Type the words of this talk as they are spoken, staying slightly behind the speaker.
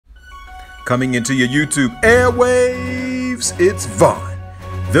Coming into your YouTube airwaves, it's Vaughn,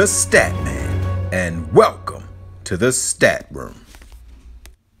 the Stat Man, and welcome to the Stat Room.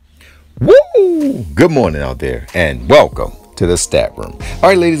 Woo! Good morning out there, and welcome to the Stat Room. All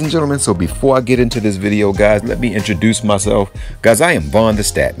right, ladies and gentlemen, so before I get into this video, guys, let me introduce myself. Guys, I am Vaughn the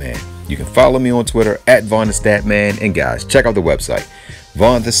Stat Man. You can follow me on Twitter at Vaughn the Stat Man, and guys, check out the website,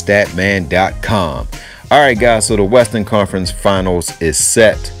 vaughnthestatman.com. All right, guys, so the Western Conference Finals is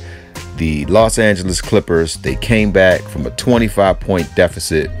set. The Los Angeles Clippers, they came back from a 25-point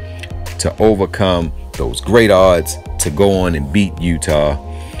deficit to overcome those great odds to go on and beat Utah.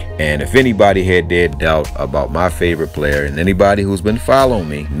 And if anybody had their doubt about my favorite player, and anybody who's been following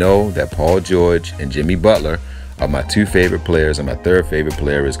me know that Paul George and Jimmy Butler are my two favorite players, and my third favorite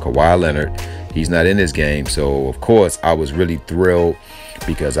player is Kawhi Leonard. He's not in this game, so of course I was really thrilled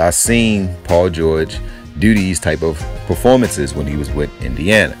because I seen Paul George do these type of performances when he was with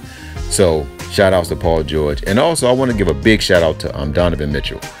Indiana. So shout outs to Paul George, and also I want to give a big shout out to Donovan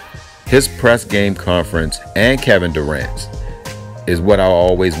Mitchell. His press game conference and Kevin Durant's is what I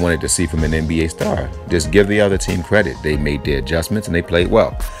always wanted to see from an NBA star. Just give the other team credit. They made their adjustments and they played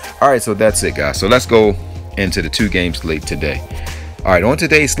well. All right, so that's it, guys. So let's go into the two-game slate today. All right, on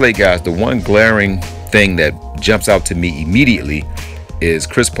today's slate, guys, the one glaring thing that jumps out to me immediately is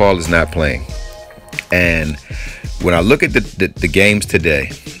Chris Paul is not playing. And when I look at the games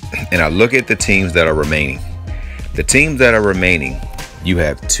today, and I look at the teams that are remaining, you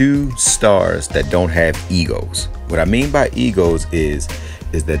have two stars that don't have egos. What I mean by egos is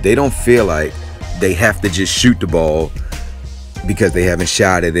that they don't feel like they have to just shoot the ball because they haven't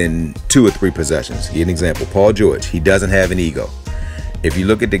shot it in 2 or 3 possessions. Give an example, Paul George, he doesn't have an ego. If you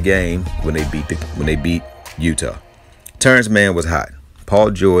look at the game when they beat Utah, Terrence Mann was hot.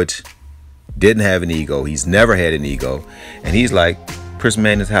 Paul George didn't have an ego. He's never had an ego. And he's like, Chris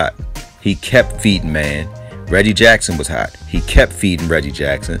Mann is hot. He kept feeding Mann. Reggie Jackson was hot. He kept feeding Reggie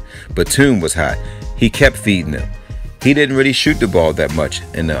Jackson. Batum was hot. He kept feeding him. He didn't really shoot the ball that much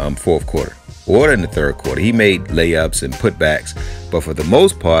in the fourth quarter or in the third quarter. He made layups and putbacks, but for the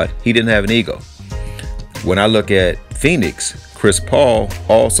most part, he didn't have an ego. When I look at Phoenix, Chris Paul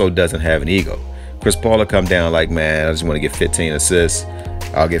also doesn't have an ego. Chris Paul will come down like, man, I just want to get 15 assists.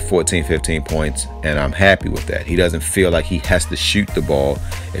 I'll get 14, 15 points, and I'm happy with that. He doesn't feel like he has to shoot the ball.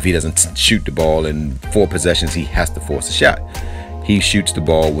 If he doesn't shoot the ball in 4 possessions, he has to force a shot. He shoots the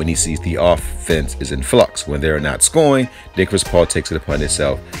ball when he sees the offense is in flux. When they're not scoring, then Chris Paul takes it upon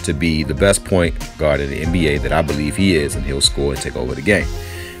himself to be the best point guard in the NBA that I believe he is, and he'll score and take over the game.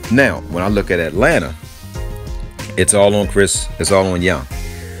 Now, when I look at Atlanta, it's all on Chris. It's all on Young.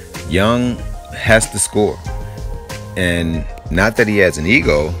 Young has to score. And not that he has an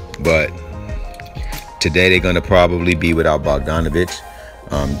ego, but today they're going to probably be without Bogdanovich.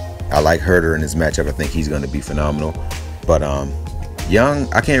 I like Herter in his matchup. I think he's going to be phenomenal. But Young,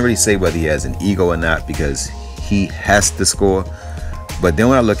 I can't really say whether he has an ego or not because he has to score. But then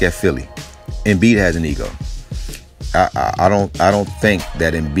when I look at Philly, Embiid has an ego. I don't think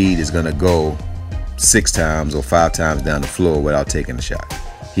that Embiid is going to go 6 times or 5 times down the floor without taking a shot.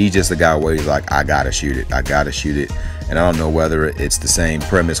 He's just a guy where he's like, I gotta shoot it. And I don't know whether it's the same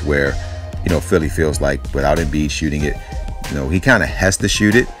premise where, Philly feels like without Embiid shooting it, he kind of has to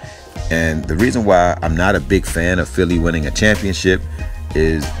shoot it. And the reason why I'm not a big fan of Philly winning a championship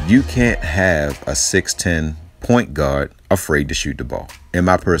is you can't have a 6'10" point guard afraid to shoot the ball, in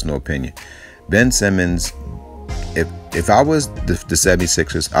my personal opinion. Ben Simmons, if I was the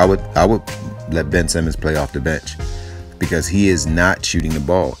 76ers, I would let Ben Simmons play off the bench, because he is not shooting the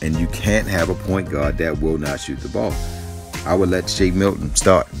ball, and you can't have a point guard that will not shoot the ball. I would let Shake Milton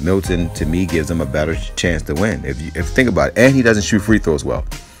start. Milton, to me, gives him a better chance to win. If you think about it, and he doesn't shoot free throws well,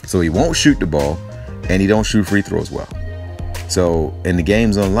 so he won't shoot the ball, and he don't shoot free throws well. So in the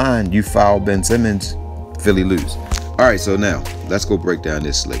games online, you foul Ben Simmons, Philly lose. All right, so now let's go break down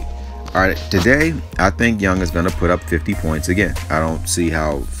this slate. All right, today I think Young is going to put up 50 points again. I don't see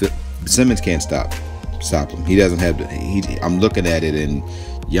how Simmons can't stop him. He doesn't have to. I'm looking at it, and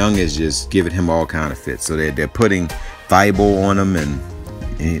Young is just giving him all kind of fits. So they're putting Thibault on him,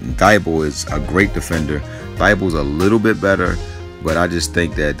 and Thibault is a great defender. Thibault's a little bit better, but I just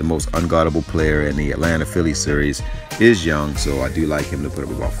think that the most unguardable player in the Atlanta-Philly series is Young, so I do like him to put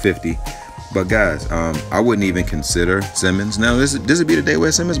up about 50. But guys, I wouldn't even consider Simmons. Now this would be the day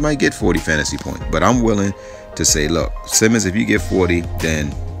where Simmons might get 40 fantasy points, but I'm willing to say, look, Simmons, if you get 40,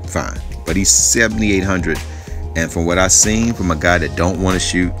 then fine. But he's 7,800, and from what I've seen from a guy that don't want to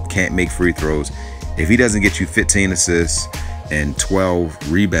shoot, can't make free throws, if he doesn't get you 15 assists and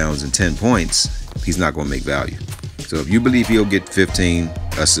 12 rebounds and 10 points, he's not going to make value. So if you believe he'll get 15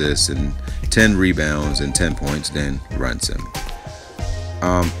 assists and 10 rebounds and 10 points than Run Simmons.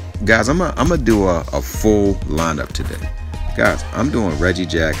 Guys, I'm gonna do a full lineup today. Guys, I'm doing Reggie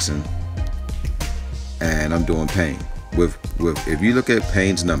Jackson and I'm doing Payne. With if you look at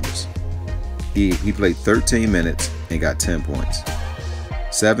Payne's numbers, he played 13 minutes and got 10 points.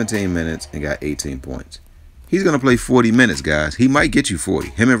 17 minutes and got 18 points. He's going to play 40 minutes, guys. He might get you 40.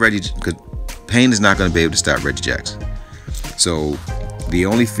 Him and Reggie, because Payne is not going to be able to stop Reggie Jackson. So the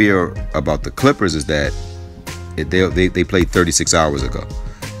only fear about the Clippers is that they played 36 hours ago.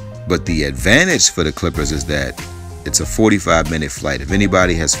 But the advantage for the Clippers is that it's a 45-minute flight. If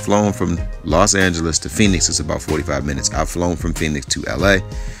anybody has flown from Los Angeles to Phoenix, it's about 45 minutes. I've flown from Phoenix to LA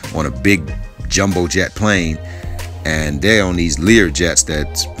on a big jumbo jet plane, and they're on these Lear jets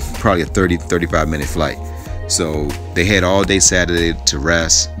that's probably a 35-minute flight. So they had all day Saturday to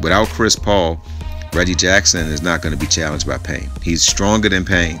rest. Without Chris Paul, Reggie Jackson is not going to be challenged by Payne. He's stronger than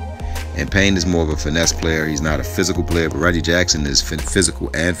Payne, and Payne is more of a finesse player. He's not a physical player, but Reggie Jackson is physical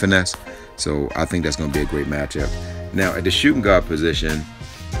and finesse. So I think that's going to be a great matchup. Now at the shooting guard position,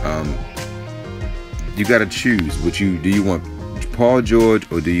 you got to choose. Do you want Paul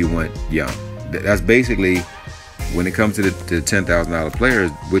George or do you want Young? That's basically, when it comes to the $10,000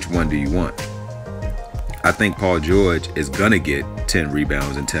 players, which one do you want? I think Paul George is gonna get 10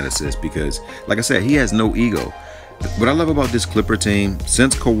 rebounds and 10 assists because, like I said, he has no ego. What I love about this Clipper team,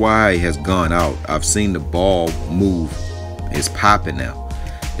 since Kawhi has gone out, I've seen the ball move. It's popping now.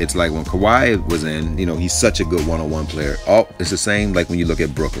 It's like when Kawhi was in, you know, he's such a good one-on-one player. Oh, it's the same like when you look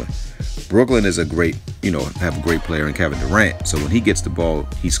at Brooklyn. Brooklyn is a great, have a great player in Kevin Durant. So when he gets the ball,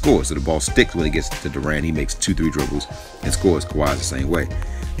 he scores. So the ball sticks when he gets to Durant. He makes 2-3 dribbles and scores. Kawhi's the same way.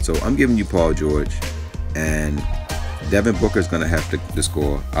 So I'm giving you Paul George, and Devin Booker's going to have to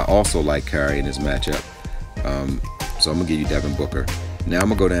score. I also like Kyrie in this matchup. So I'm going to give you Devin Booker. Now I'm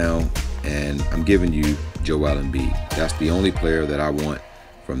going to go down, and I'm giving you Joel Embiid. That's the only player that I want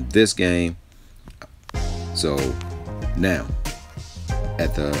from this game. So now,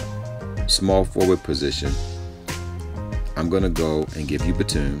 at the small forward position, I'm going to go and give you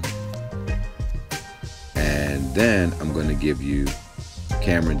Batum. And then I'm going to give you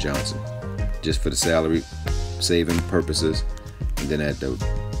Cameron Johnson, just for the salary saving purposes. And then at the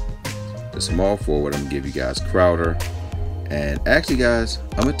small forward, I'm going to give you guys Crowder. And actually, guys,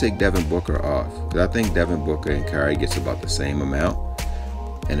 I'm going to take Devin Booker off, because I think Devin Booker and Kyrie gets about the same amount.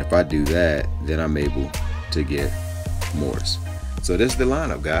 And if I do that, then I'm able to get Morris. So this is the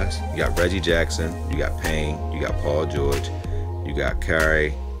lineup, guys. You got Reggie Jackson, you got Payne, you got Paul George, you got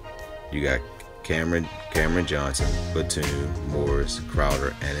Kyrie, you got Cameron Johnson, Batum, Morris,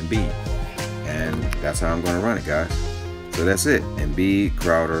 Crowder, and Embiid. And that's how I'm going to run it, guys. So that's it. Embiid,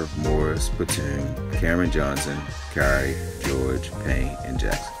 Crowder, Morris, Batum, Cameron Johnson, Kyrie, George, Payne, and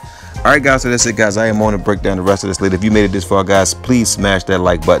Jackson. Alright, guys, so that's it, guys. I am on to break down the rest of this later. If you made it this far, guys, please smash that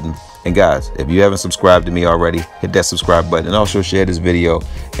like button. And guys, if you haven't subscribed to me already, hit that subscribe button, and also share this video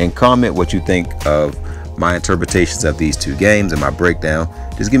and comment what you think of my interpretations of these two games and my breakdown.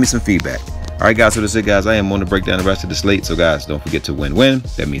 Just give me some feedback. Alright, guys, so that's it, guys. I am on to break down the rest of the slate. So guys, don't forget to win-win.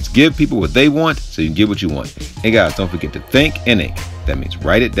 That means give people what they want so you can get what you want. And guys, don't forget to think and ink. That means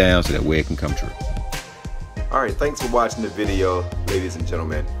write it down so that way it can come true. Alright, thanks for watching the video, ladies and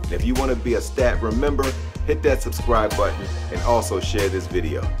gentlemen. And if you want to be a stat remember, hit that subscribe button and also share this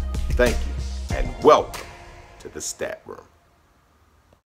video. Thank you, and welcome to the Stat Room.